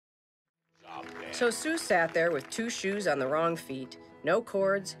So Sue sat there with two shoes on the wrong feet, no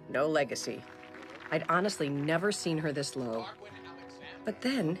chords, no legacy. I'd honestly never seen her this low. But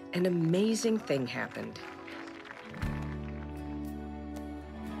then an amazing thing happened.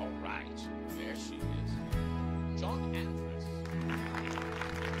 All right, there she is. John Andrews.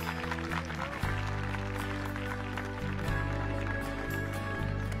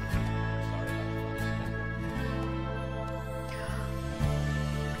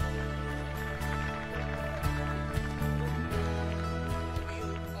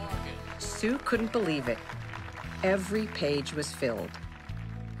 Sue couldn't believe it. Every page was filled.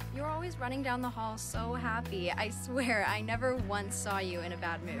 You're always running down the hall so happy. I swear, I never once saw you in a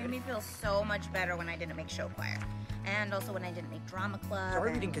bad mood. It made me feel so much better when I didn't make show choir. And also when I didn't make drama club.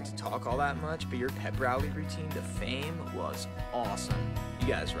 Sorry we didn't get to talk all that much, but your pep rally routine to fame was awesome. You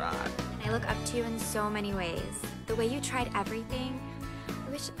guys rock. I look up to you in so many ways. The way you tried everything.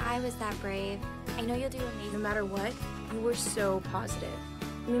 I wish I was that brave. I know you'll do amazing. No matter what, you were so positive.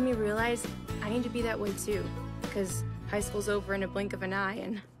 It made me realize I need to be that way too, because high school's over in a blink of an eye,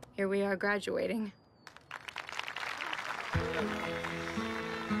 and here we are graduating.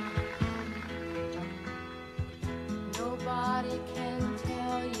 Nobody can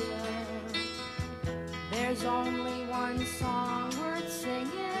tell you there's only one song worth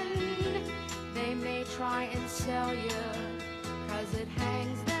singing. They may try and sell you, 'cause it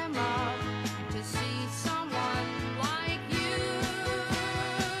hangs them up to see someone like you.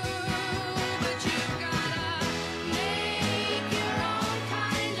 But you've gotta make your own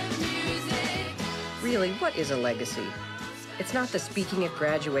kind of music. Really, what is a legacy? It's not the speaking at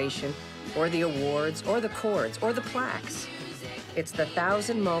graduation, or the awards, or the chords, or the plaques. It's the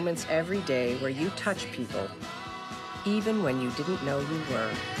 1,000 moments every day where you touch people, even when you didn't know you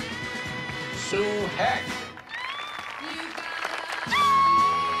were. Sue Heck.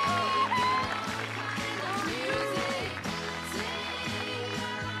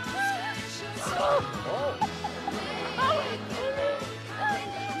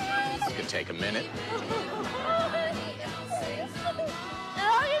 You could take a minute.